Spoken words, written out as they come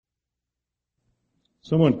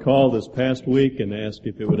Someone called this past week and asked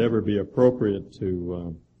if it would ever be appropriate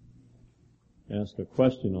to ask a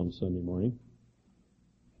question on Sunday morning.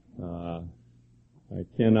 I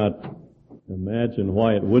cannot imagine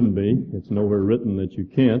why it wouldn't be. It's nowhere written that you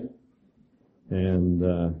can't. And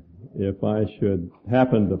if I should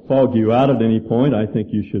happen to fog you out at any point, I think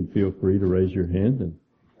you should feel free to raise your hand and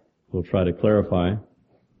we'll try to clarify.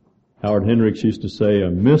 Howard Hendricks used to say, a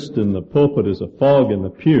mist in the pulpit is a fog in the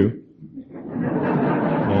pew.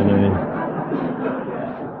 And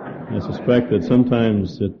I suspect that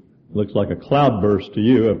sometimes it looks like a cloudburst to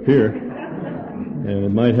you up here. And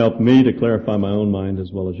it might help me to clarify my own mind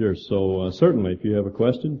as well as yours. So certainly, if you have a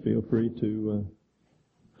question, feel free to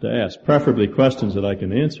ask. Preferably questions that I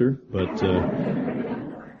can answer, but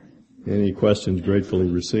any questions gratefully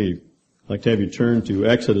received. I'd like to have you turn to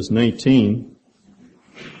Exodus 19.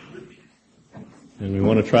 And we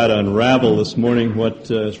want to try to unravel this morning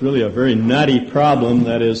what is really a very knotty problem,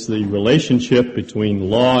 that is the relationship between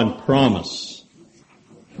law and promise.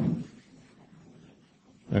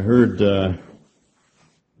 I heard a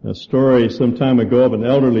story some time ago of an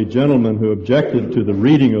elderly gentleman who objected to the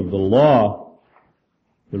reading of the law,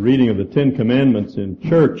 the reading of the Ten Commandments in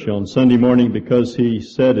church on Sunday morning, because he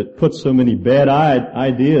said it put so many bad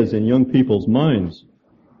ideas in young people's minds.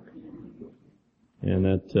 And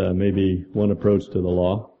that may be one approach to the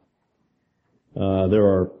law. There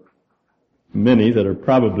are many that are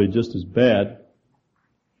probably just as bad.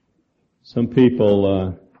 Some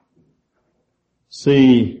people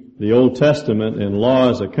see the Old Testament and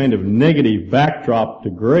law as a kind of negative backdrop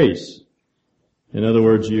to grace. In other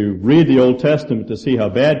words, you read the Old Testament to see how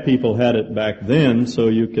bad people had it back then, so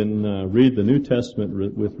you can read the New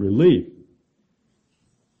Testament with relief.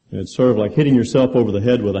 It's sort of like hitting yourself over the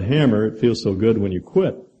head with a hammer. It feels so good when you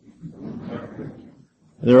quit.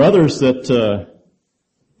 There are others that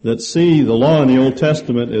see the law in the Old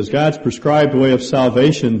Testament as God's prescribed way of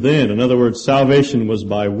salvation then. In other words, salvation was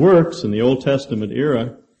by works in the Old Testament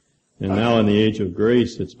era, and now in the age of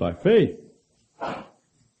grace, it's by faith.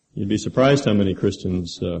 You'd be surprised how many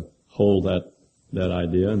Christians hold that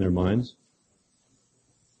idea in their minds.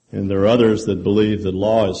 And there are others that believe that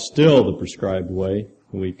law is still the prescribed way.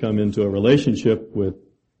 We come into a relationship with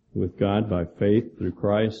God by faith through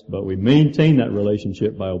Christ, but we maintain that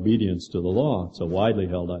relationship by obedience to the law. It's a widely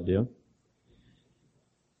held idea.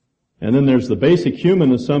 And then there's the basic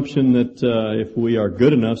human assumption that if we are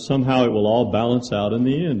good enough, somehow it will all balance out in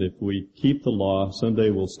the end. If we keep the law, someday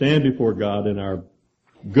we'll stand before God and our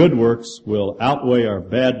good works will outweigh our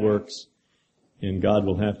bad works, and God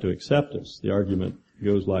will have to accept us. The argument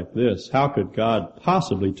goes like this: how could God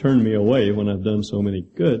possibly turn me away when I've done so many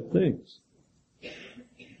good things?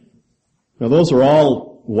 Now those are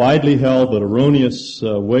all widely held but erroneous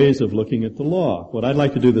ways of looking at the law. What I'd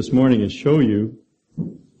like to do this morning is show you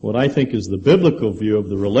what I think is the biblical view of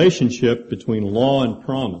the relationship between law and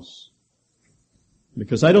promise.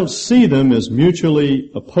 Because I don't see them as mutually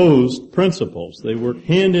opposed principles. They work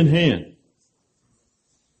hand in hand.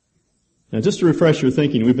 Now, just to refresh your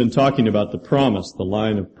thinking, we've been talking about the promise, the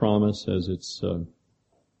line of promise as it's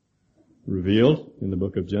revealed in the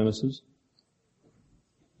book of Genesis.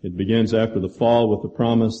 It begins after the fall with the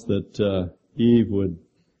promise that Eve would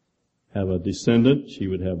have a descendant. She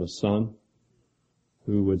would have a son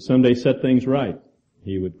who would someday set things right.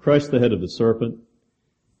 He would crush the head of the serpent,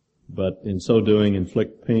 but in so doing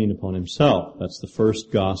inflict pain upon himself. That's the first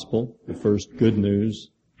gospel, the first good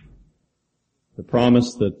news. The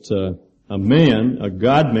promise that a man, a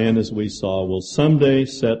God-man as we saw, will someday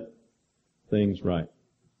set things right.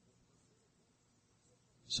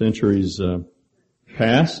 Centuries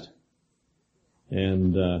passed,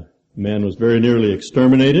 and man was very nearly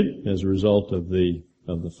exterminated as a result of the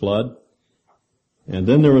flood. And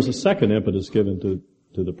then there was a second impetus given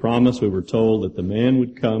to the promise. We were told that the man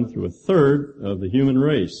would come through a third of the human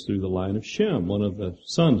race, through the line of Shem, one of the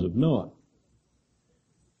sons of Noah.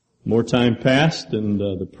 More time passed, and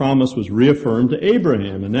the promise was reaffirmed to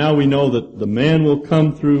Abraham. And now we know that the man will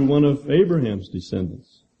come through one of Abraham's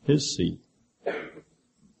descendants, his seed.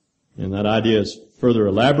 And that idea is further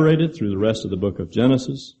elaborated through the rest of the book of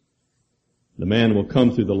Genesis. The man will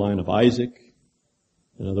come through the line of Isaac.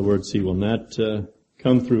 In other words, he will not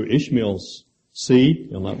come through Ishmael's seed.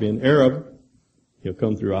 He'll not be an Arab. He'll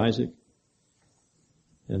come through Isaac.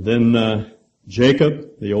 And then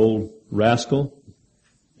Jacob, the old rascal,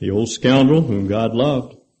 the old scoundrel whom God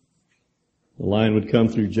loved. The line would come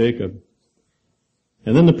through Jacob.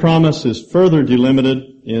 And then the promise is further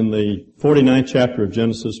delimited in the 49th chapter of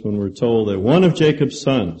Genesis when we're told that one of Jacob's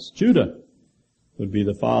sons, Judah, would be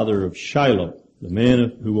the father of Shiloh, The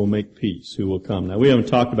man who will make peace, who will come. Now, we haven't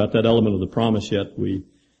talked about that element of the promise yet. We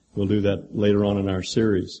will do that later on in our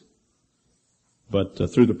series.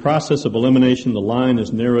 But through the process of elimination, the line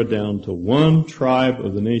is narrowed down to one tribe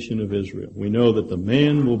of the nation of Israel. We know that the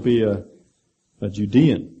man will be a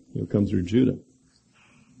Judean. He'll come through Judah.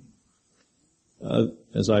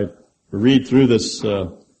 As I read through this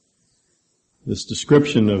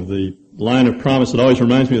description of the line of promise, it always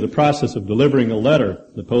reminds me of the process of delivering a letter.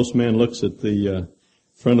 The postman looks at the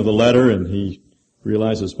front of the letter and he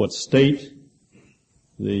realizes what state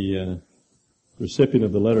the recipient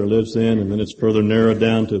of the letter lives in, and then it's further narrowed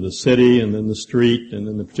down to the city, and then the street, and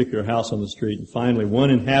then the particular house on the street, and finally one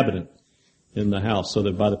inhabitant in the house, so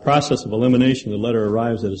that by the process of elimination the letter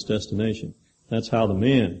arrives at its destination. That's how the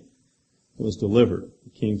man was delivered.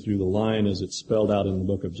 It came through the line as it's spelled out in the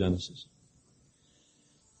book of Genesis.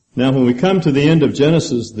 Now, when we come to the end of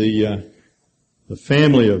Genesis, the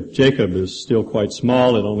family of Jacob is still quite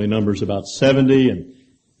small. It only numbers about 70,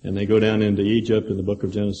 and they go down into Egypt, and the book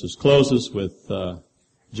of Genesis closes with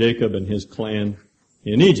Jacob and his clan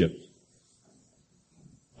in Egypt.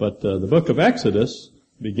 But the book of Exodus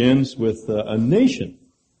begins with a nation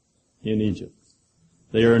in Egypt.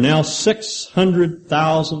 They are now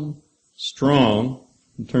 600,000 strong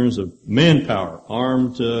in terms of manpower,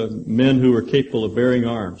 armed men who are capable of bearing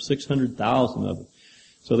arms, 600,000 of them.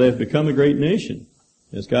 So they have become a great nation,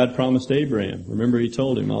 as God promised Abraham. Remember, he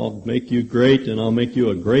told him, I'll make you great and I'll make you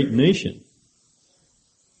a great nation.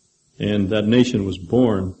 And that nation was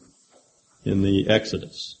born in the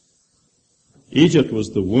Exodus. Egypt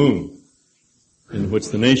was the womb in which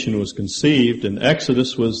the nation was conceived, and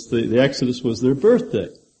Exodus was the Exodus was their birthday.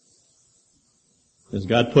 As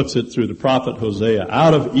God puts it through the prophet Hosea,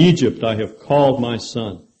 out of Egypt I have called my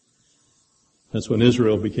son. That's when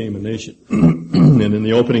Israel became a nation. And in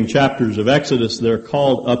the opening chapters of Exodus, they're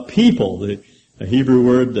called a people, a Hebrew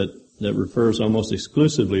word that refers almost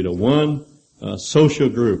exclusively to one social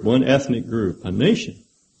group, one ethnic group, a nation.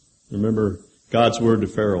 Remember God's word to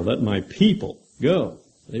Pharaoh, let my people go.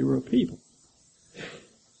 They were a people.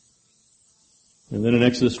 And then in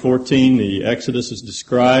Exodus 14, the Exodus is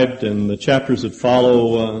described, and the chapters that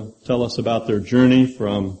follow tell us about their journey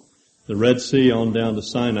from the Red Sea on down to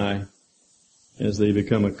Sinai as they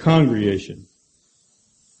become a congregation.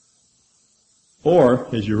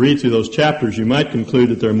 Or, as you read through those chapters, you might conclude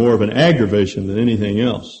that they're more of an aggravation than anything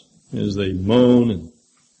else, as they moan and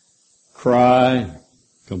cry,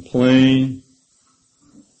 complain.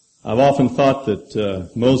 I've often thought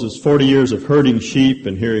that Moses' 40 years of herding sheep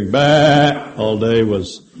and hearing bah all day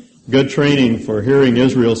was good training for hearing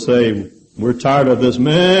Israel say, we're tired of this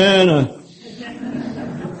manna.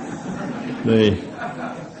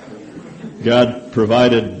 God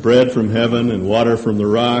provided bread from heaven and water from the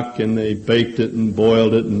rock, and they baked it and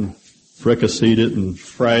boiled it and fricasseed it and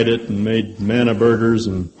fried it and made manna burgers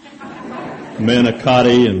and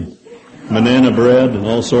manicotti and manana bread and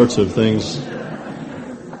all sorts of things.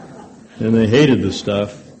 And they hated the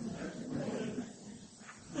stuff.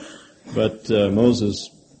 But Moses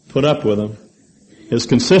put up with them. His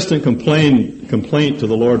consistent complaint to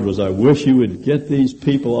the Lord was, I wish you would get these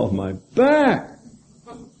people off my back.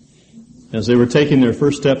 As they were taking their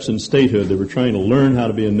first steps in statehood, they were trying to learn how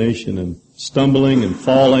to be a nation, and stumbling and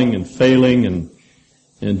falling and failing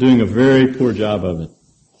and doing a very poor job of it.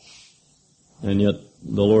 And yet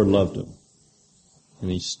the Lord loved them. And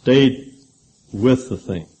he stayed with the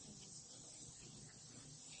thing.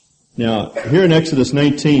 Now, here in Exodus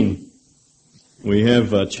 19, we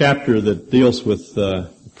have a chapter that deals with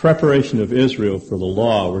preparation of Israel for the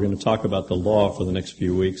law. We're going to talk about the law for the next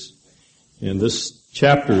few weeks. And this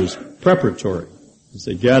chapter is preparatory as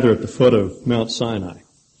they gather at the foot of Mount Sinai.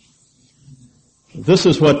 This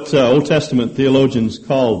is what Old Testament theologians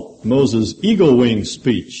call Moses' eagle wing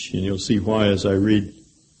speech, and you'll see why as I read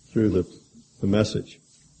through the message.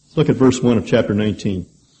 Let's look at verse 1 of chapter 19.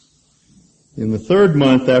 In the 3rd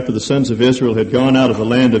month after the sons of Israel had gone out of the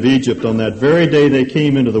land of Egypt, on that very day they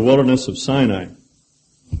came into the wilderness of Sinai.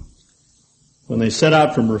 When they set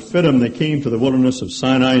out from Rephidim, they came to the wilderness of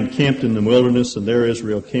Sinai and camped in the wilderness, and there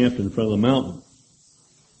Israel camped in front of the mountain.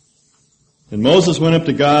 And Moses went up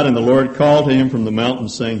to God, and the Lord called to him from the mountain,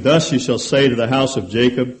 saying, Thus you shall say to the house of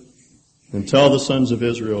Jacob, and tell the sons of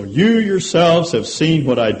Israel, You yourselves have seen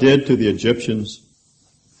what I did to the Egyptians,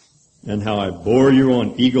 and how I bore you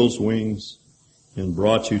on eagle's wings, and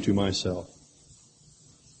brought you to myself.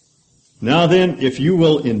 Now then, if you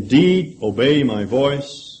will indeed obey my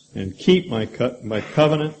voice and keep my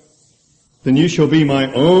covenant, then you shall be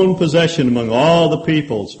my own possession among all the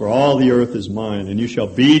peoples, for all the earth is mine, and you shall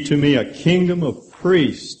be to me a kingdom of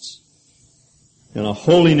priests and a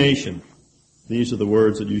holy nation. These are the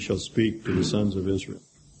words that you shall speak to the sons of Israel.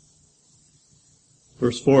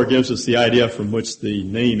 Verse 4 gives us the idea from which the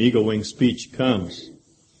name eagle-wing speech comes.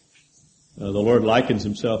 The Lord likens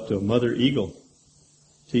himself to a mother eagle,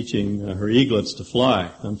 teaching her eaglets to fly.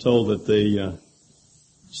 I'm told that they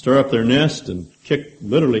stir up their nest and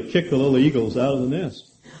literally kick the little eagles out of the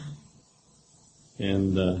nest.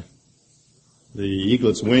 And the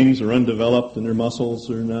eaglet's wings are undeveloped and their muscles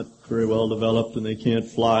are not very well developed and they can't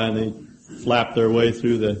fly and they flap their way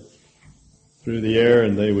through the air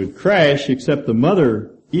and they would crash, except the mother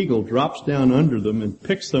eagle drops down under them and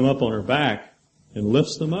picks them up on her back and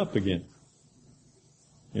lifts them up again.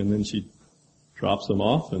 And then she drops them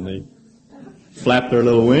off and they flap their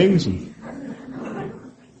little wings, and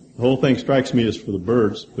the whole thing strikes me as for the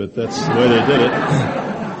birds, but that's the way they did it.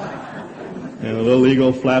 And the little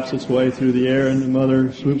eagle flaps its way through the air and the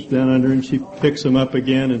mother swoops down under and she picks them up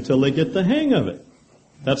again until they get the hang of it.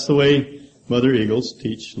 That's the way mother eagles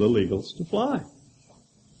teach little eagles to fly.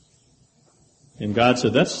 And God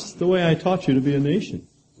said, that's the way I taught you to be a nation.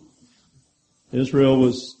 Israel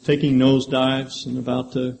was taking nosedives and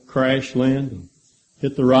about to crash land and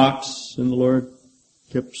hit the rocks, and the Lord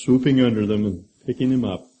kept swooping under them and picking them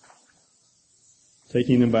up,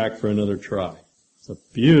 taking them back for another try. It's a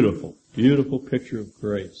beautiful, beautiful picture of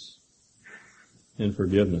grace and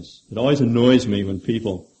forgiveness. It always annoys me when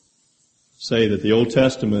people say that the Old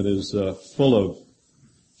Testament is full of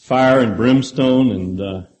fire and brimstone,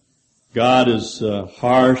 and God is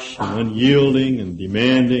harsh and unyielding and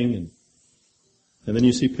demanding, and then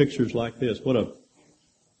you see pictures like this.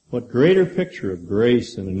 What greater picture of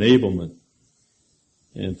grace and enablement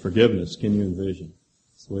and forgiveness can you envision?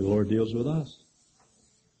 It's the way the Lord deals with us.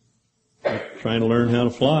 We're trying to learn how to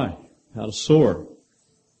fly, how to soar,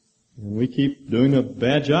 and we keep doing a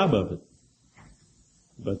bad job of it.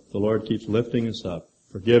 But the Lord keeps lifting us up,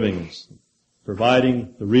 forgiving us,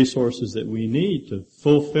 providing the resources that we need to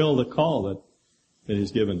fulfill the call that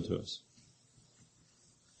He's given to us.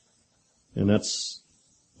 And that's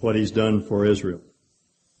what He's done for Israel.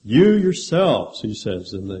 You yourselves, He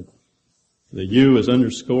says, and the you is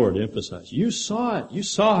underscored, emphasized. You saw it. You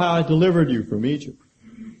saw how I delivered you from Egypt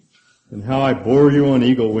and how I bore you on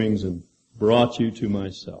eagle wings and brought you to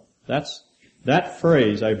myself. That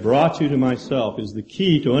phrase, I brought you to myself, is the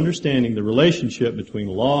key to understanding the relationship between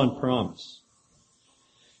law and promise.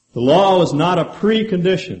 The law was not a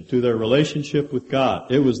precondition to their relationship with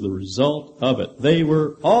God. It was the result of it. They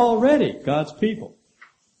were already God's people.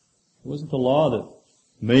 It wasn't the law that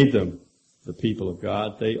made them the people of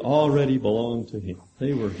God. They already belonged to Him.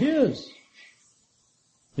 They were His.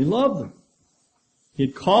 He loved them. He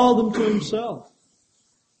had called them to Himself.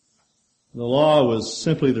 The law was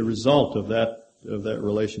simply the result of that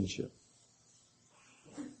relationship.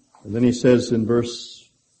 And then He says in verse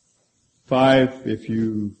 5, if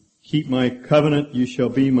you keep my covenant, you shall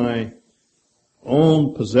be my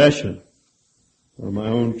own possession, or my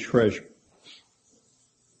own treasure.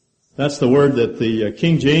 That's the word that the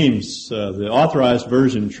King James, the Authorized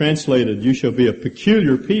Version, translated, you shall be a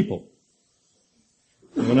peculiar people.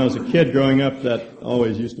 And when I was a kid growing up, that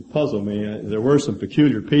always used to puzzle me. There were some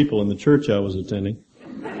peculiar people in the church I was attending.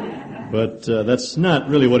 But that's not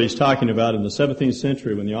really what he's talking about. In the 17th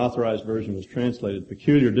century, when the Authorized Version was translated,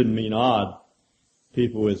 peculiar didn't mean odd,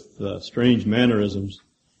 people with strange mannerisms.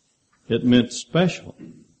 It meant special.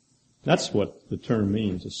 That's what the term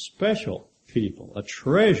means, a special people, a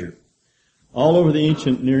treasure. All over the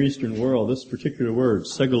ancient Near Eastern world, this particular word,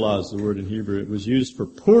 segulah is the word in Hebrew, it was used for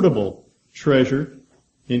portable treasure,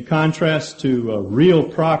 in contrast to real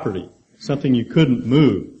property, something you couldn't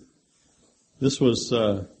move. This was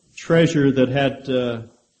treasure that had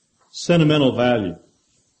sentimental value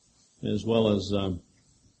as well as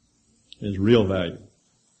real value,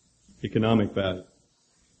 economic value.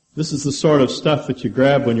 This is the sort of stuff that you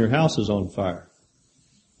grab when your house is on fire.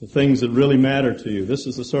 The things that really matter to you. This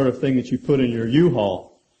is the sort of thing that you put in your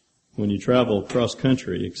U-Haul when you travel cross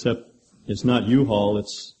country, except it's not U-Haul,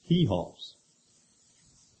 it's He-Hauls.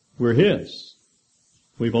 We're His.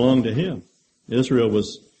 We belong to Him. Israel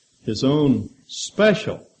was His own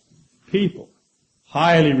special people,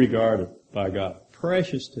 highly regarded by God,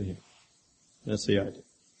 precious to Him. That's the idea.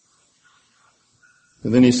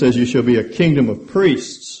 And then He says, you shall be a kingdom of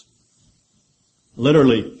priests.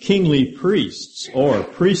 Literally, kingly priests or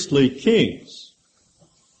priestly kings.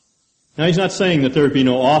 Now, He's not saying that there would be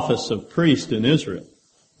no office of priest in Israel.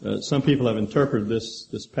 Some people have interpreted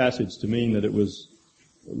this passage to mean that it was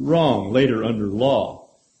wrong later under law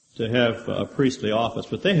to have a priestly office.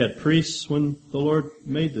 But they had priests when the Lord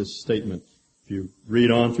made this statement. If you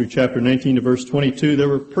read on through chapter 19 to verse 22, there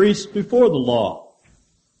were priests before the law.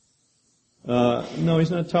 No,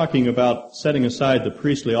 he's not talking about setting aside the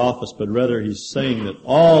priestly office, but rather he's saying that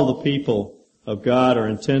all the people of God are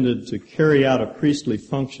intended to carry out a priestly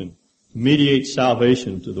function, to mediate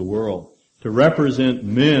salvation to the world, to represent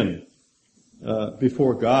men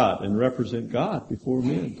before God and represent God before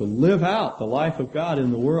men, to live out the life of God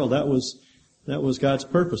in the world. That was God's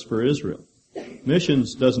purpose for Israel.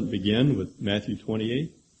 Missions doesn't begin with Matthew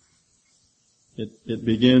 28. It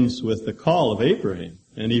begins with the call of Abraham,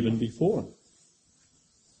 and even before.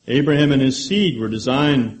 Abraham and his seed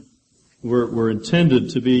were intended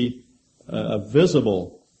to be a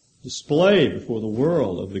visible display before the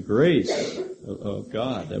world of the grace of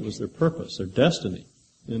God. That was their purpose, their destiny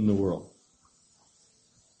in the world.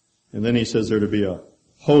 And then he says they're to be a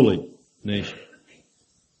holy nation.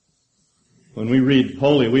 When we read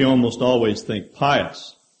holy, we almost always think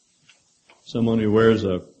pious. Someone who wears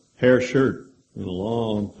a hair shirt and a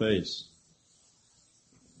long face.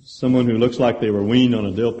 Someone who looks like they were weaned on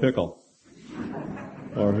a dill pickle.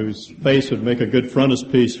 Or whose face would make a good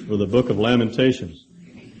frontispiece for the book of Lamentations.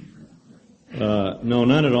 No,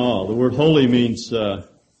 not at all. The word holy means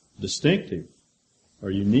distinctive,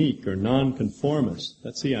 or unique, or nonconformist.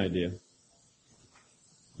 That's the idea.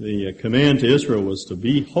 The command to Israel was to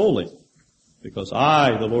be holy, because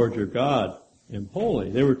I, the Lord your God, am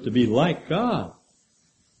holy. They were to be like God.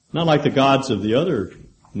 Not like the gods of the other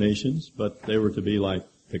nations, but they were to be like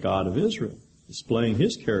the God of Israel, displaying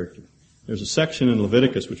His character. There's a section in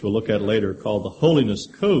Leviticus, which we'll look at later, called the Holiness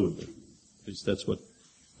Code. At least that's what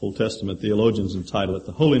Old Testament theologians entitle it,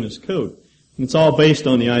 the Holiness Code. And it's all based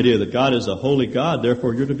on the idea that God is a holy God,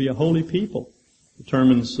 therefore you're to be a holy people. It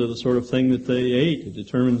determines the sort of thing that they ate. It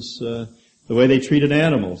determines the way they treated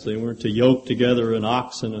animals. They weren't to yoke together an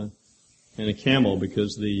ox and a camel,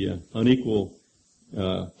 because the unequal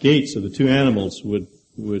gaits of the two animals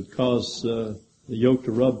would cause the yoke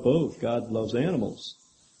to rub both. God loves animals,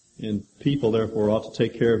 and people therefore ought to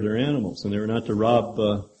take care of their animals, and they were not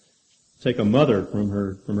to take a mother from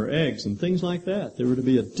her eggs and things like that. They were to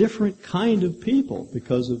be a different kind of people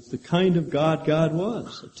because of the kind of God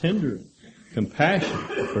was, a tender,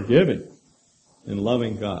 compassionate, forgiving, and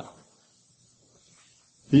loving God.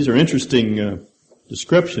 These are interesting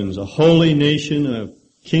descriptions, a holy nation, a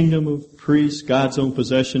kingdom of priests, God's own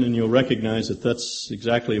possession, and you'll recognize that that's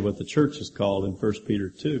exactly what the church is called in 1 Peter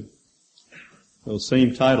 2. Those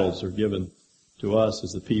same titles are given to us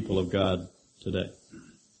as the people of God today.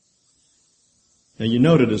 Now you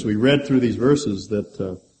noted as we read through these verses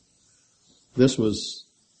that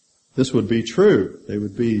this would be true. They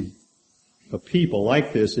would be a people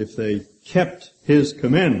like this if they kept His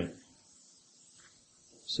commandment.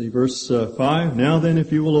 See verse 5, now then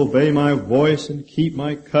if you will obey my voice and keep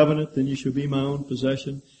my covenant, then you shall be my own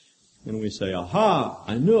possession. And we say, aha,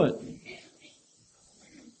 I knew it.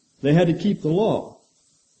 They had to keep the law.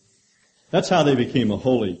 That's how they became a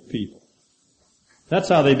holy people. That's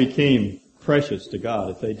how they became precious to God.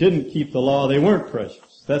 If they didn't keep the law, they weren't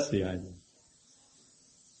precious. That's the idea.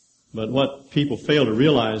 But what people fail to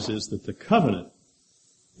realize is that the covenant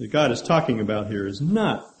that God is talking about here is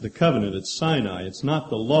not the covenant at Sinai. It's not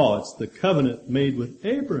the law. It's the covenant made with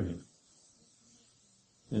Abraham.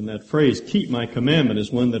 And that phrase, keep my commandment,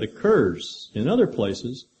 is one that occurs in other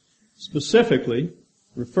places, specifically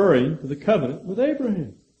referring to the covenant with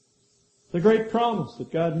Abraham. The great promise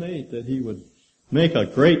that God made, that He would make a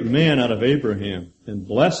great man out of Abraham and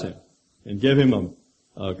bless him and give him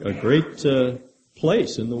a great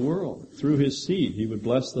place in the world. Through his seed, He would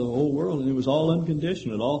bless the whole world, and it was all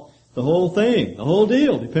unconditional. The whole thing, the whole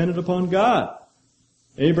deal depended upon God.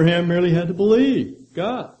 Abraham merely had to believe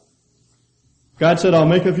God. God said, I'll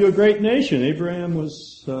make of you a great nation. Abraham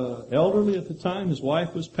was elderly at the time. His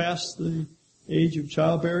wife was past the age of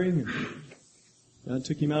childbearing. And God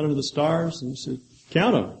took him out into the stars and said,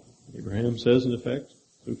 count them. Abraham says, in effect,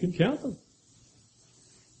 who can count them?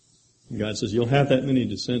 And God says, you'll have that many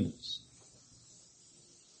descendants.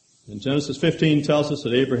 And Genesis 15 tells us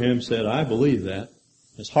that Abraham said, I believe that.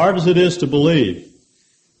 As hard as it is to believe,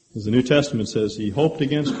 as the New Testament says, he hoped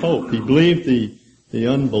against hope. He believed the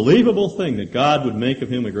unbelievable thing that God would make of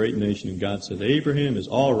him a great nation. And God said, Abraham is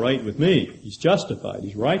all right with me. He's justified.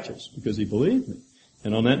 He's righteous because he believed me.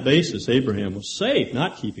 And on that basis, Abraham was saved,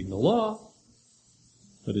 not keeping the law.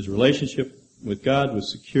 But his relationship with God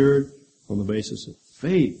was secured on the basis of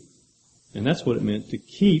faith. And that's what it meant to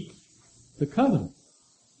keep the covenant.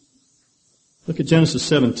 Look at Genesis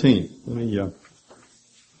 17. Let me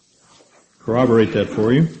corroborate that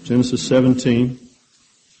for you. Genesis 17.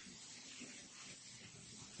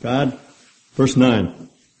 God, verse 9.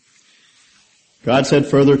 God said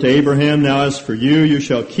further to Abraham, "Now as for you, you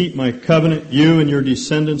shall keep my covenant, you and your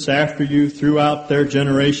descendants after you throughout their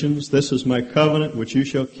generations. This is my covenant which you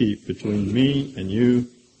shall keep between me and you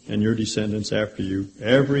and your descendants after you.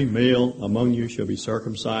 Every male among you shall be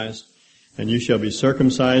circumcised, and you shall be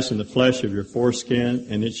circumcised in the flesh of your foreskin,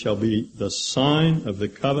 and it shall be the sign of the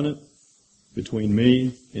covenant between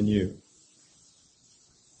me and you."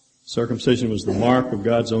 Circumcision was the mark of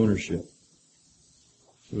God's ownership.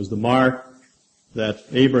 It was the mark that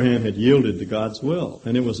Abraham had yielded to God's will.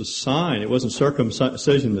 And it was a sign. It wasn't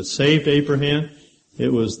circumcision that saved Abraham.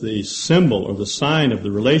 It was the symbol or the sign of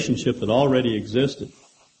the relationship that already existed.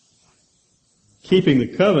 Keeping the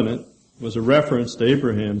covenant was a reference to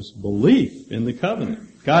Abraham's belief in the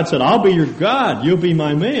covenant. God said, "I'll be your God. You'll be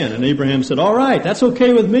my man." And Abraham said, "All right, that's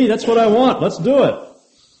okay with me. That's what I want. Let's do it."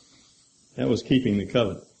 That was keeping the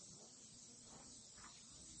covenant.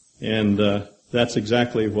 And that's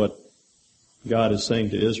exactly what God is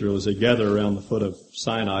saying to Israel as they gather around the foot of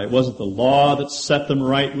Sinai. It wasn't the law that set them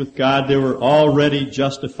right with God. They were already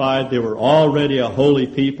justified. They were already a holy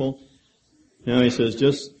people. Now he says,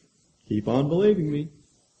 just keep on believing me.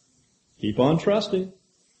 Keep on trusting.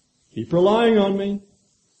 Keep relying on me.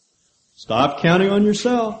 Stop counting on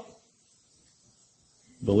yourself.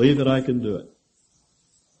 Believe that I can do it.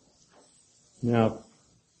 Now,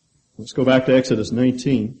 let's go back to Exodus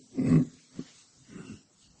 19.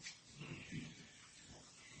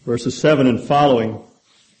 Verses 7 and following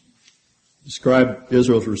describe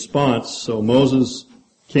Israel's response. "So Moses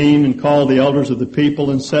came and called the elders of the people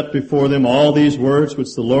and set before them all these words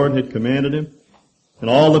which the Lord had commanded him. And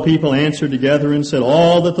all the people answered together and said,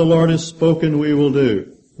 'All that the Lord has spoken we will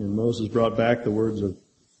do.'" And Moses brought back the words of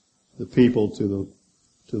the people to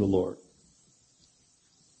the Lord.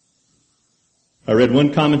 I read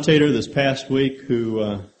one commentator this past week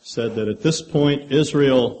who said that at this point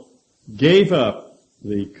Israel gave up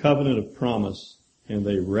the covenant of promise and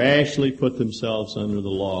they rashly put themselves under the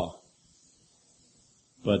law.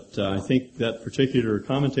 But I think that particular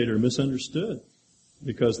commentator misunderstood,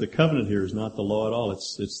 because the covenant here is not the law at all.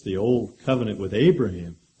 It's the old covenant with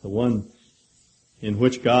Abraham, the one in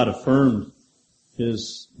which God affirmed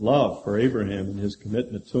his love for Abraham and his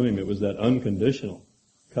commitment to him. It was that unconditional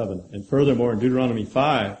covenant. And furthermore, in Deuteronomy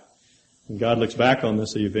 5, when God looks back on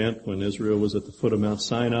this event when Israel was at the foot of Mount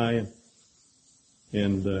Sinai,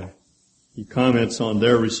 and he comments on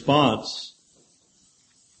their response.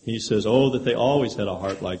 He says, "Oh, that they always had a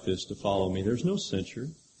heart like this to follow me. There's no censure.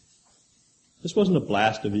 This wasn't a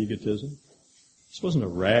blast of egotism. This wasn't a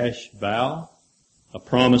rash vow, a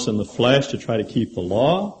promise in the flesh to try to keep the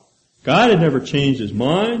law. God had never changed his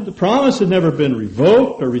mind. The promise had never been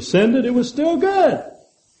revoked or rescinded. It was still good."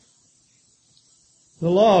 The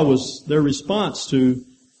law was, their response to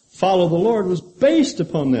follow the Lord was based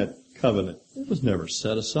upon that covenant. It was never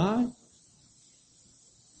set aside.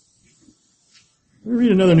 Let me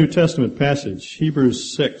read another New Testament passage,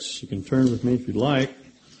 Hebrews 6. You can turn with me if you'd like,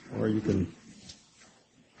 or you can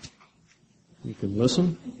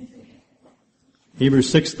listen. Hebrews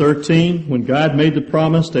 6:13, when God made the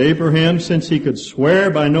promise to Abraham, since he could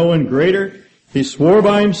swear by no one greater, he swore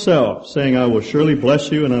by himself, saying, "I will surely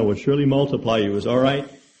bless you and I will surely multiply you." It was all right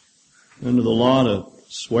under the law to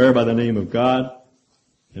swear by the name of God.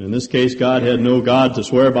 And in this case, God had no God to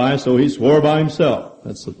swear by, so he swore by himself.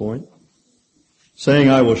 That's the point. Saying,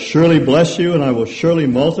 "I will surely bless you and I will surely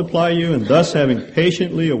multiply you," and thus having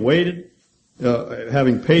patiently waited,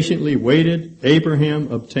 Abraham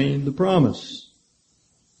obtained the promise.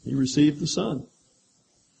 He received the Son.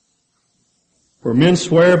 "For men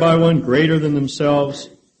swear by one greater than themselves,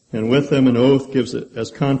 and with them an oath gives it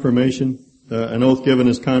as confirmation. An oath given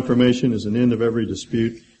as confirmation is an end of every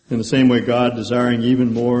dispute. In the same way, God, desiring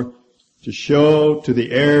even more to show to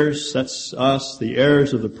the heirs, that's us, the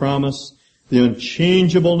heirs of the promise, the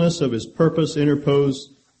unchangeableness of his purpose, interposed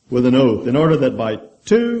with an oath, in order that by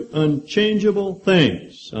two unchangeable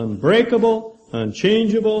things, unbreakable,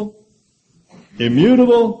 unchangeable,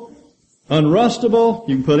 immutable, unrustable,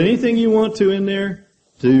 you can put anything you want to in there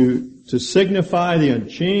to signify the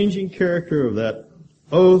unchanging character of that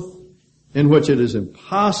oath, in which it is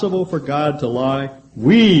impossible for God to lie,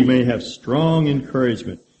 we may have strong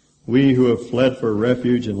encouragement, we who have fled for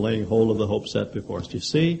refuge and laying hold of the hope set before us. Do you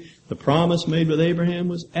see? The promise made with Abraham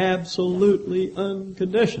was absolutely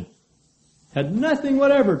unconditional. Had nothing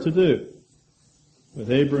whatever to do with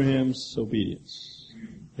Abraham's obedience.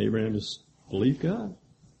 Abraham just believed God,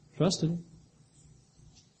 trusted him,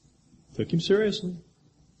 took him seriously.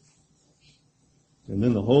 And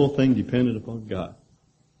then the whole thing depended upon God.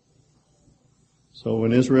 So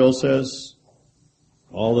when Israel says,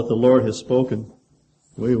 "All that the Lord has spoken,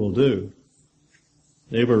 we will do,"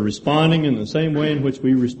 They were responding in the same way in which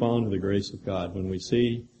we respond to the grace of God when we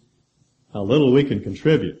see how little we can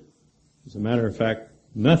contribute. As a matter of fact,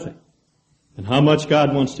 nothing. And how much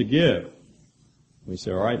God wants to give. We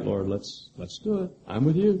say, all right, Lord, let's do it. I'm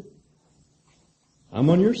with you. I'm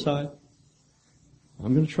on your side.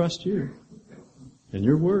 I'm going to trust you and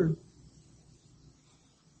your word.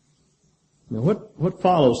 Now what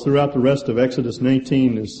follows throughout the rest of Exodus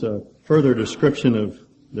 19 is a further description of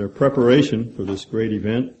their preparation for this great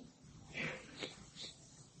event.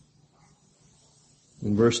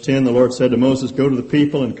 In verse 10, the Lord said to Moses, "Go to the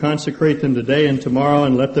people and consecrate them today and tomorrow,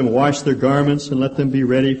 and let them wash their garments, and let them be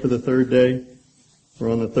ready for the third day. For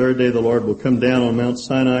on the third day the Lord will come down on Mount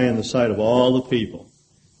Sinai in the sight of all the people."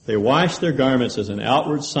 They washed their garments as an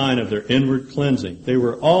outward sign of their inward cleansing. They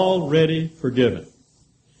were already forgiven.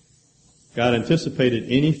 God anticipated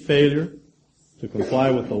any failure to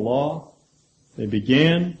comply with the law. They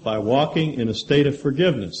began by walking in a state of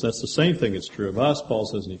forgiveness. That's the same thing that's true of us. Paul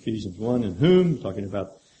says in Ephesians 1, in whom, talking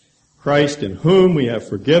about Christ, in whom we have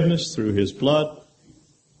forgiveness through His blood,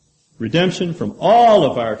 redemption from all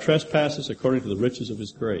of our trespasses according to the riches of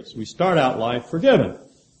His grace. We start out life forgiven.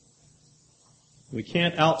 We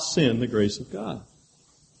can't out-sin the grace of God.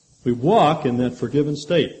 We walk in that forgiven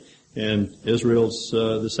state. And Israel's,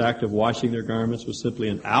 this act of washing their garments was simply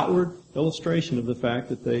an outward illustration of the fact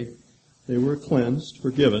that they were cleansed,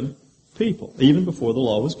 forgiven people, even before the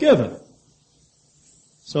law was given.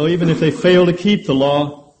 So even if they failed to keep the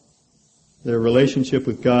law, their relationship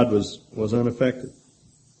with God was unaffected.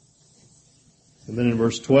 And then in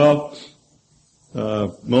verse 12,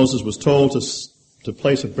 Moses was told to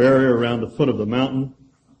place a barrier around the foot of the mountain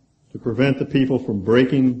to prevent the people from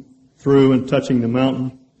breaking through and touching the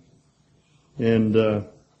mountain and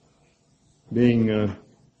being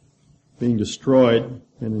destroyed.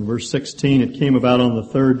 And in verse 16, it came about on the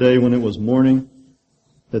third day when it was morning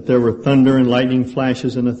that there were thunder and lightning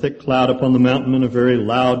flashes and a thick cloud upon the mountain and a very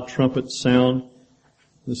loud trumpet sound.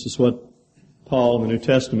 This is what Paul in the New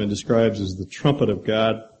Testament describes as the trumpet of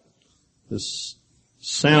God. This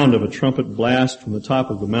sound of a trumpet blast from the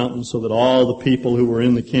top of the mountain so that all the people who were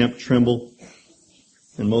in the camp trembled.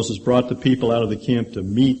 And Moses brought the people out of the camp to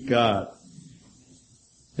meet God.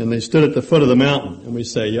 And they stood at the foot of the mountain. And we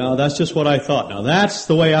say, yeah, that's just what I thought. Now that's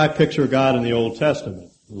the way I picture God in the Old Testament.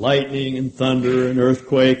 Lightning and thunder and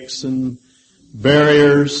earthquakes and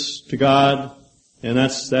barriers to God. And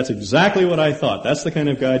that's exactly what I thought. That's the kind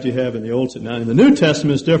of God you have in the Old Testament. Now in the New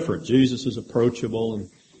Testament it's different. Jesus is approachable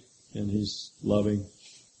and He's loving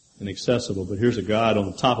and accessible. But here's a God on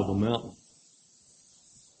the top of a mountain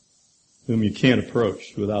whom you can't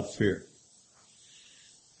approach without fear.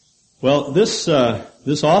 Well, this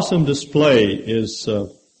awesome display is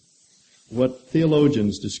what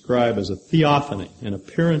theologians describe as a theophany, an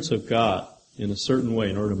appearance of God in a certain way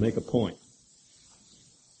in order to make a point.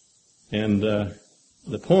 And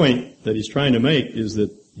the point that he's trying to make is that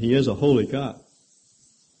He is a holy God.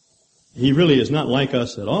 He really is not like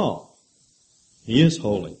us at all. He is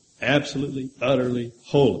holy, absolutely, utterly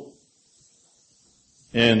holy.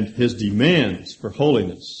 And His demands for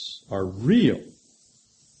holiness are real.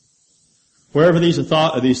 Wherever these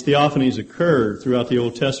theophanies occurred throughout the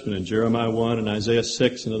Old Testament, in Jeremiah 1 and Isaiah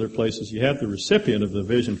 6 and other places, you have the recipient of the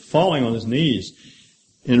vision falling on his knees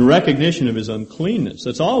in recognition of his uncleanness.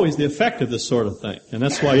 That's always the effect of this sort of thing. And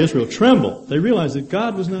that's why Israel trembled. They realized that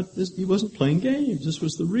God He wasn't playing games. This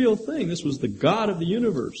was the real thing. This was the God of the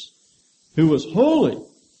universe who was holy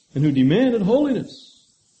and who demanded holiness.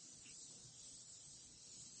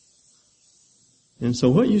 And so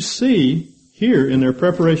what you see here in their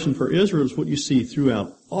preparation for Israel is what you see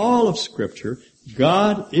throughout all of Scripture.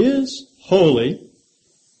 God is holy,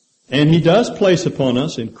 and He does place upon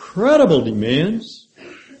us incredible demands.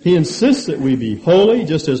 He insists that we be holy,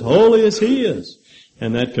 just as holy as He is.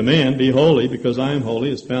 And that command, be holy because I am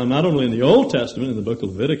holy, is found not only in the Old Testament, in the book of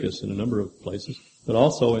Leviticus, in a number of places, but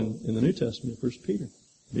also in the New Testament, 1 Peter.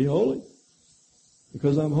 Be holy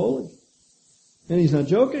because I'm holy. And He's not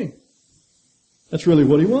joking. That's really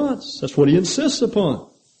what He wants. That's what He insists upon.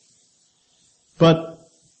 But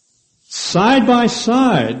side by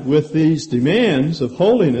side with these demands of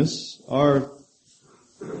holiness are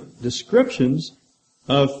descriptions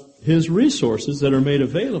of His resources that are made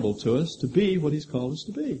available to us to be what He's called us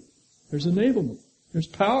to be. There's enablement. There's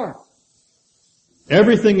power.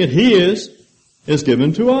 Everything that He is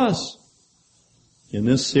given to us. In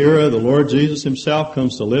this era, the Lord Jesus Himself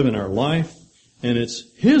comes to live in our life, and it's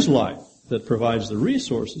His life that provides the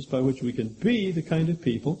resources by which we can be the kind of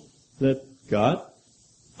people that God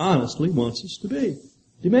honestly wants us to be,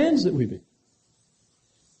 demands that we be.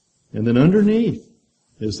 And then underneath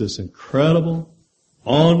is this incredible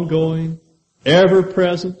ongoing,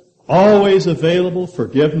 ever-present, always available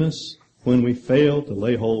forgiveness when we fail to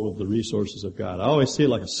lay hold of the resources of God. I always see it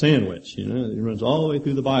like a sandwich, It runs all the way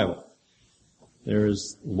through the Bible. There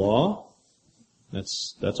is law.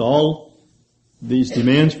 That's all these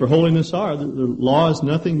demands for holiness are. The law is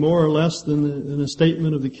nothing more or less than a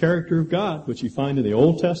statement of the character of God, which you find in the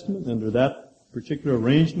Old Testament under that particular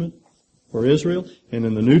arrangement for Israel, and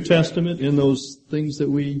in the New Testament in those things that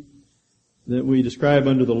we describe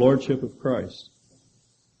under the Lordship of Christ.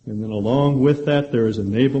 And then along with that, there is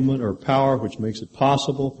enablement or power which makes it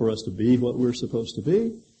possible for us to be what we're supposed to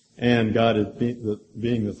be. And God,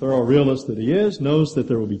 being the thorough realist that He is, knows that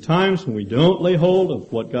there will be times when we don't lay hold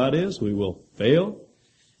of what God is. We will fail.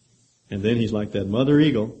 And then He's like that mother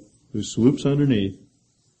eagle who swoops underneath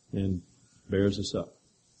and bears us up.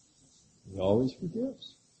 He always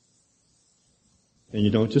forgives. And you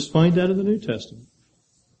don't just find that in the New Testament.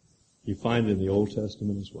 You find it in the Old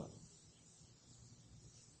Testament as well.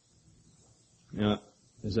 Now,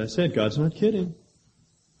 as I said, God's not kidding.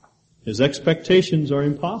 His expectations are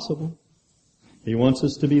impossible. He wants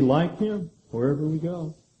us to be like Him wherever we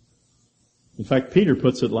go. In fact, Peter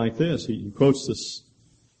puts it like this. He quotes this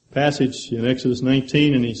passage in Exodus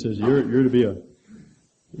 19 and he says,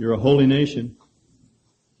 you're a holy nation.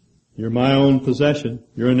 You're my own possession.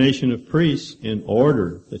 You're a nation of priests in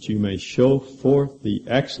order that you may show forth the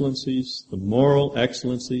excellencies, the moral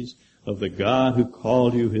excellencies of the God who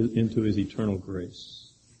called you into His eternal grace.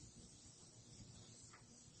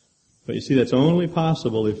 But you see, that's only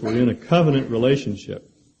possible if we're in a covenant relationship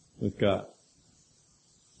with God.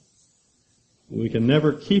 We can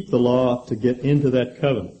never keep the law to get into that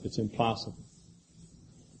covenant. It's impossible.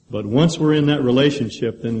 But once we're in that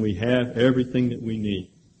relationship, then we have everything that we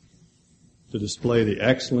need to display the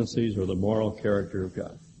excellencies or the moral character of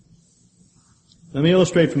God. Let me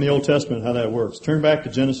illustrate from the Old Testament how that works. Turn back to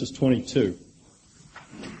Genesis 22.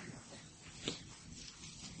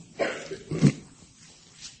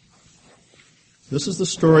 This is the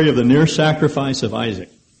story of the near sacrifice of Isaac.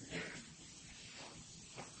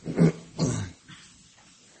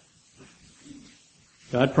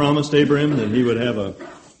 God promised Abraham that he would have a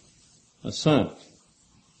son.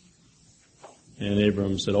 And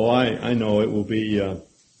Abraham said, I know it will be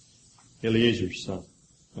Eliezer's son,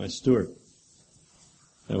 my steward.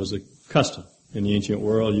 That was a custom in the ancient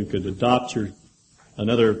world. You could adopt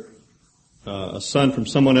a son from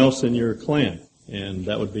someone else in your clan, and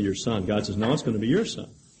that would be your son. God says, no, it's going to be your son.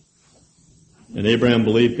 And Abraham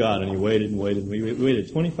believed God, and he waited and waited. We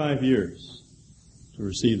waited 25 years to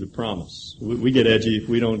receive the promise. We get edgy if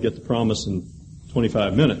we don't get the promise in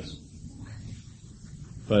 25 minutes.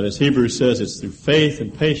 But as Hebrews says, it's through faith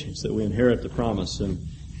and patience that we inherit the promise. And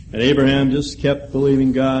Abraham just kept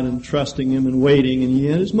believing God and trusting Him and waiting, and he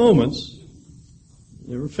had his moments.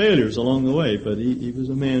 There were failures along the way, but he was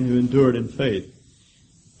a man who endured in faith.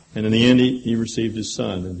 And in the end, he received his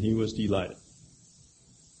son, and he was delighted.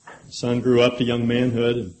 The son grew up to young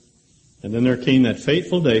manhood, and then there came that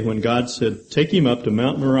fateful day when God said, take him up to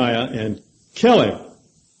Mount Moriah and kill him.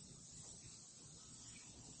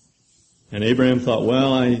 And Abraham thought,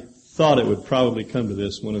 well, I thought it would probably come to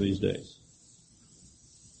this one of these days.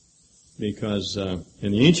 Because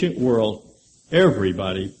in the ancient world,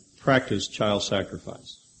 everybody practiced child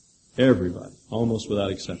sacrifice. Everybody, almost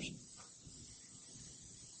without exception.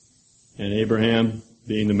 And Abraham,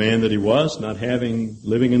 being the man that he was,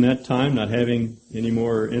 living in that time, not having any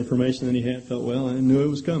more information than he had, thought, well, I knew it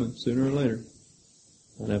was coming sooner or later.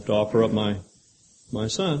 I'd have to offer up my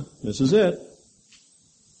son. This is it.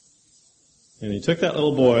 And he took that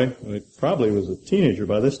little boy, who probably was a teenager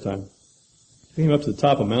by this time, took him up to the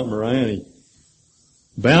top of Mount Moriah, and he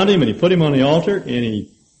bound him, and he put him on the altar, and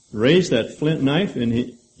he raised that flint knife, and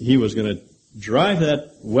he was going to drive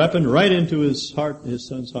that weapon right into his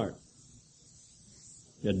son's heart.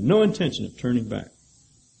 He had no intention of turning back.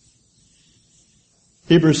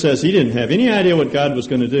 Hebrews says he didn't have any idea what God was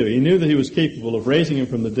going to do. He knew that He was capable of raising him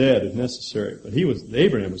from the dead if necessary, but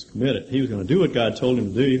Abraham was committed. He was going to do what God told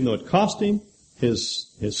him to do, even though it cost him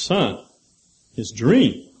his son, his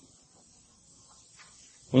dream.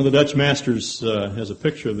 One of the Dutch masters has a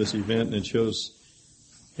picture of this event, and it shows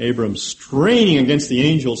Abram straining against the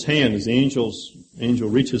angel's hand as the angel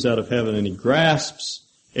reaches out of heaven, and he grasps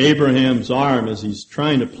Abraham's arm as he's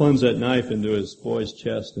trying to plunge that knife into his boy's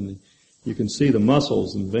chest, and you can see the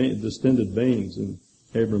muscles and distended veins in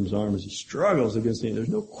Abram's arm as he struggles against the angel.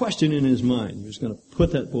 There's no question in his mind. He was going to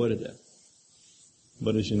put that boy to death.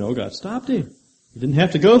 But as you know, God stopped him. He didn't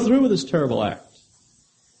have to go through with this terrible act.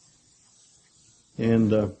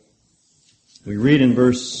 And we read in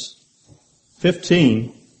verse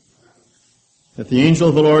 15 that the angel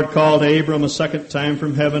of the Lord called Abram a second time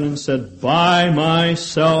from heaven and said, "By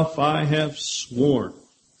myself I have sworn,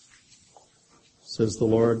 says the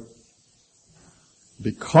Lord,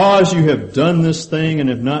 because you have done this thing and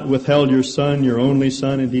have not withheld your son, your only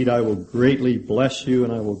son, indeed I will greatly bless you,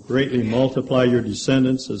 and I will greatly multiply your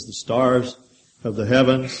descendants as the stars of the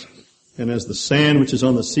heavens and as the sand which is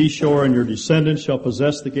on the seashore, and your descendants shall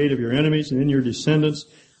possess the gate of your enemies, and in your descendants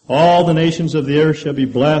all the nations of the earth shall be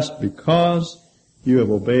blessed, because you have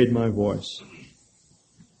obeyed my voice."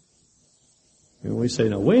 And we say,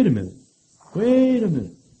 now wait a minute.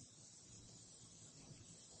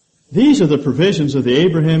 These are the provisions of the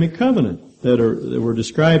Abrahamic covenant that were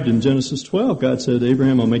described in Genesis 12. God said,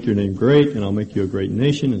 "Abraham, I'll make your name great, and I'll make you a great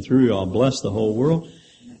nation, and through you I'll bless the whole world."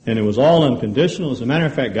 And it was all unconditional. As a matter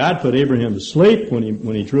of fact, God put Abraham to sleep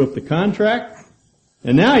when he drew up the contract.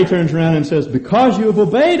 And now he turns around and says, "Because you have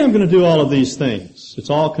obeyed, I'm going to do all of these things." It's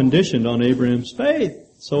all conditioned on Abraham's faith.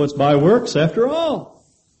 So it's by works after all.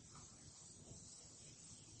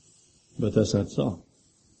 But that's not so.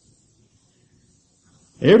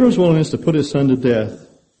 Abram's willingness to put his son to death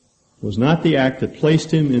was not the act that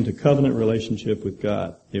placed him into covenant relationship with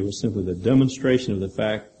God. It was simply the demonstration of the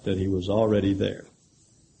fact that he was already there.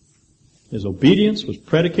 His obedience was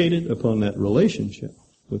predicated upon that relationship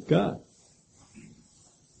with God.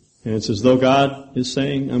 And it's as though God is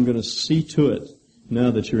saying, "I'm going to see to it,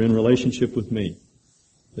 now that you're in relationship with me,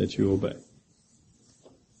 that you obey."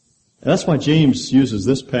 And that's why James uses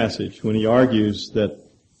this passage when he argues that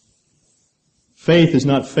faith is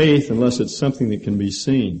not faith unless it's something that can be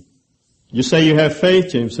seen. You say you have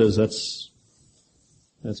faith, James says, that's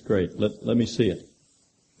great. Let me see it.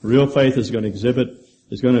 Real faith is going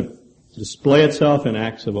to display itself in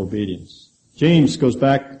acts of obedience. James goes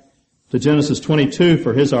back to Genesis 22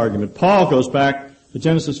 for his argument. Paul goes back to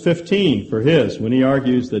Genesis 15 for his, when he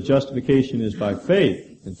argues that justification is by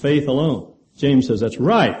faith and faith alone. James says that's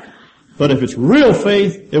right. But if it's real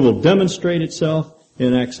faith, it will demonstrate itself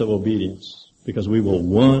in acts of obedience, because we will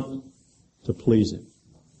want to please Him.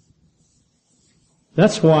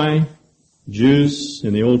 That's why Jews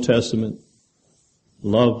in the Old Testament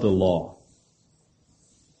loved the law.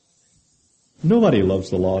 Nobody loves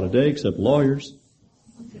the law today except lawyers.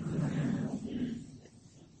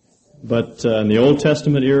 But in the Old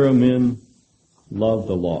Testament era, men loved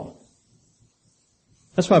the law.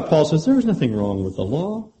 That's why Paul says there is nothing wrong with the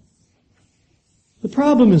law. The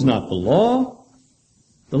problem is not the law.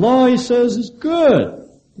 The law, he says, is good.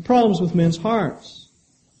 The problem is with men's hearts.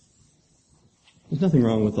 There's nothing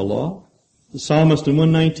wrong with the law. The psalmist in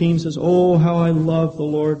 119 says, "Oh, how I love the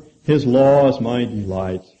Lord. His law is my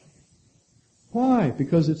delight." Why?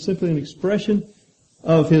 Because it's simply an expression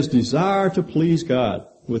of his desire to please God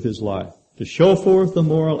with his life, to show forth the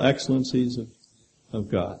moral excellencies of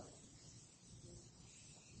God.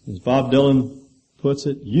 As Bob Dylan puts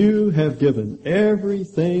it, "You have given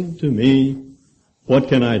everything to me. What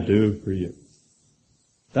can I do for you?"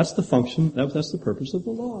 That's the function, that's the purpose of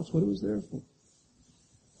the law. That's what it was there for.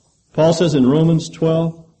 Paul says in Romans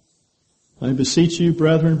 12, "I beseech you,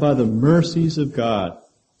 brethren, by the mercies of God,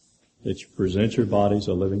 that you present your bodies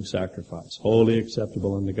a living sacrifice, wholly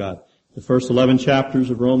acceptable unto God." The first 11 chapters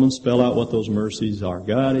of Romans spell out what those mercies are.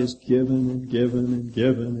 God is given and given and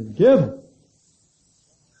given and given.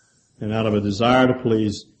 And out of a desire to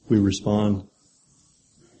please, we respond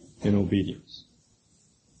in obedience.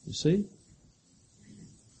 You see?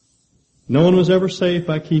 No one was ever saved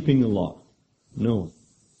by keeping the law. No one.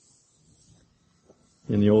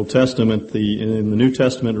 In the Old Testament, in the New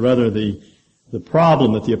Testament, rather, the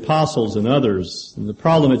problem that the apostles and others, and the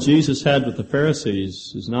problem that Jesus had with the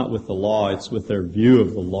Pharisees is not with the law, it's with their view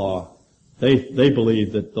of the law. They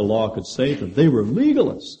believed that the law could save them. They were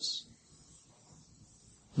legalists.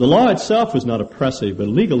 The law itself was not oppressive, but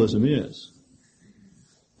legalism is.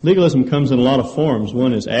 Legalism comes in a lot of forms.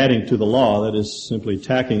 One is adding to the law, that is simply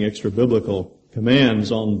tacking extra biblical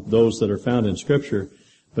commands on those that are found in Scripture.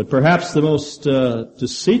 But perhaps the most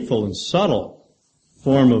deceitful and subtle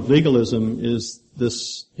form of legalism is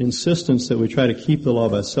this insistence that we try to keep the law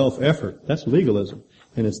by self-effort. That's legalism.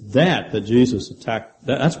 And it's that Jesus attacked.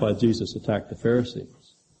 That's why Jesus attacked the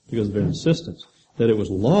Pharisees, because of their insistence that it was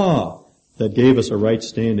law that gave us a right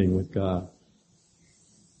standing with God.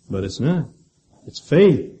 But it's not. It's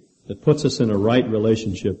faith that puts us in a right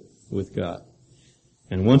relationship with God.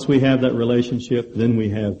 And once we have that relationship, then we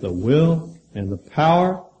have the will and the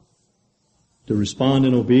power to respond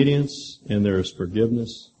in obedience, and there is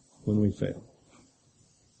forgiveness when we fail.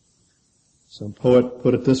 Some poet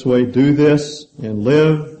put it this way: do this and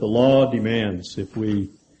live, the law demands. If we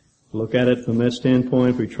look at it from that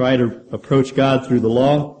standpoint, if we try to approach God through the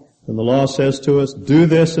law, And the law says to us, do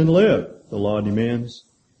this and live. The law demands,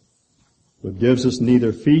 but gives us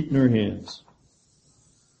neither feet nor hands.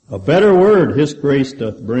 A better word His grace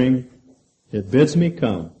doth bring. It bids me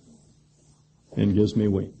come and gives me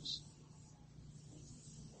wings.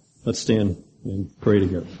 Let's stand and pray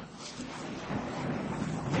together.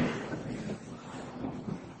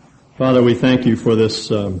 Father, we thank You for this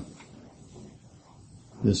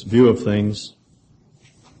view of things.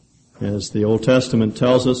 As the Old Testament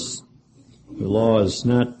tells us, the law is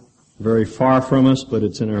not very far from us, but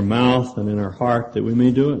it's in our mouth and in our heart that we may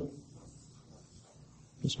do it.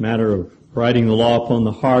 This matter of writing the law upon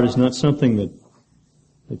the heart is not something that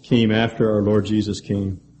came after our Lord Jesus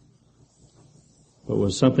came, but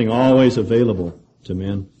was something always available to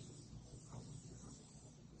men.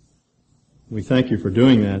 We thank You for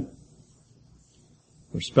doing that,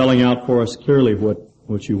 for spelling out for us clearly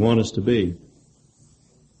what You want us to be,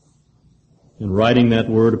 and writing that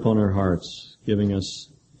word upon our hearts, giving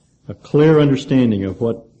us a clear understanding of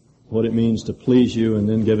what it means to please You, and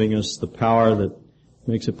then giving us the power that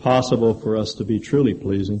makes it possible for us to be truly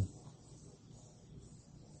pleasing.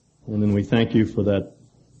 And then we thank You for that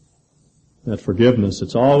forgiveness.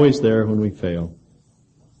 It's always there when we fail.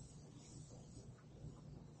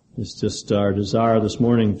 It's just our desire this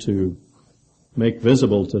morning to make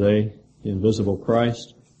visible today the invisible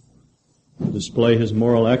Christ, to display His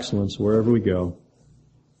moral excellence wherever we go.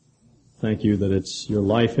 Thank You that it's Your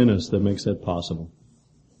life in us that makes that possible.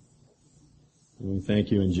 And we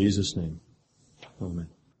thank You in Jesus' name. Amen.